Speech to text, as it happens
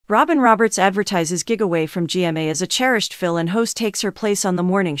Robin Roberts advertises gig away from GMA as a cherished fill-in host takes her place on the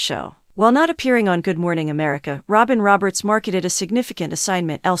morning show. While not appearing on Good Morning America, Robin Roberts marketed a significant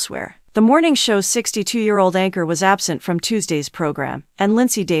assignment elsewhere. The morning show's 62-year-old anchor was absent from Tuesday's program, and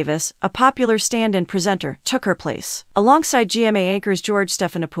Lindsay Davis, a popular stand-in presenter, took her place. Alongside GMA anchors George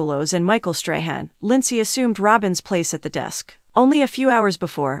Stephanopoulos and Michael Strahan, Lindsay assumed Robin's place at the desk. Only a few hours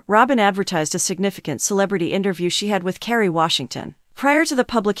before, Robin advertised a significant celebrity interview she had with Kerry Washington. Prior to the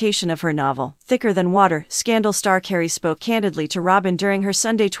publication of her novel, Thicker Than Water, Scandal star Kerry spoke candidly to Robin during her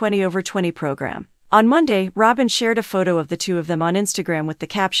Sunday 20 over 20 program. On Monday, Robin shared a photo of the two of them on Instagram with the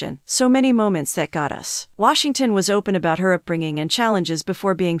caption, "So many moments that got us." Washington was open about her upbringing and challenges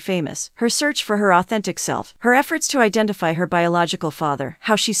before being famous, her search for her authentic self, her efforts to identify her biological father,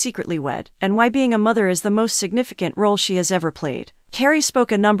 how she secretly wed, and why being a mother is the most significant role she has ever played. Kerry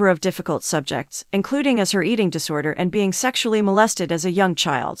spoke a number of difficult subjects, including as her eating disorder and being sexually molested as a young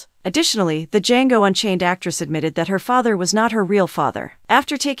child. Additionally, the Django Unchained actress admitted that her father was not her real father.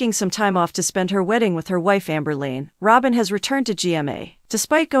 After taking some time off to spend her wedding with her wife Amber Lane, Robin has returned to GMA.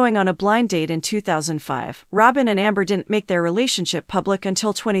 Despite going on a blind date in 2005, Robin and Amber didn't make their relationship public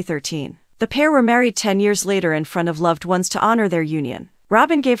until 2013. The pair were married 10 years later in front of loved ones to honor their union.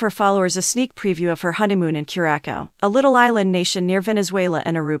 Robin gave her followers a sneak preview of her honeymoon in Curacao, a little island nation near Venezuela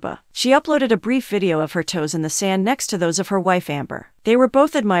and Aruba. She uploaded a brief video of her toes in the sand next to those of her wife Amber. They were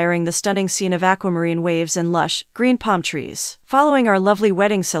both admiring the stunning scene of aquamarine waves and lush, green palm trees. Following our lovely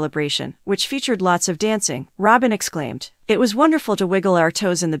wedding celebration, which featured lots of dancing, Robin exclaimed, "It was wonderful to wiggle our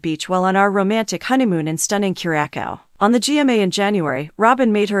toes in the beach while on our romantic honeymoon in stunning Curacao." On the GMA in January,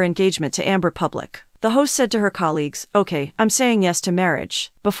 Robin made her engagement to Amber public. The host said to her colleagues, "Okay, I'm saying yes to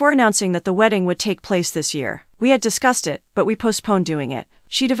marriage," before announcing that the wedding would take place this year. "We had discussed it, but we postponed doing it.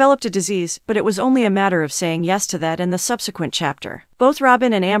 She developed a disease, but it was only a matter of saying yes to that and the subsequent chapter." Both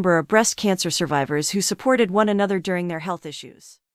Robin and Amber are breast cancer survivors who supported one another during their health issues.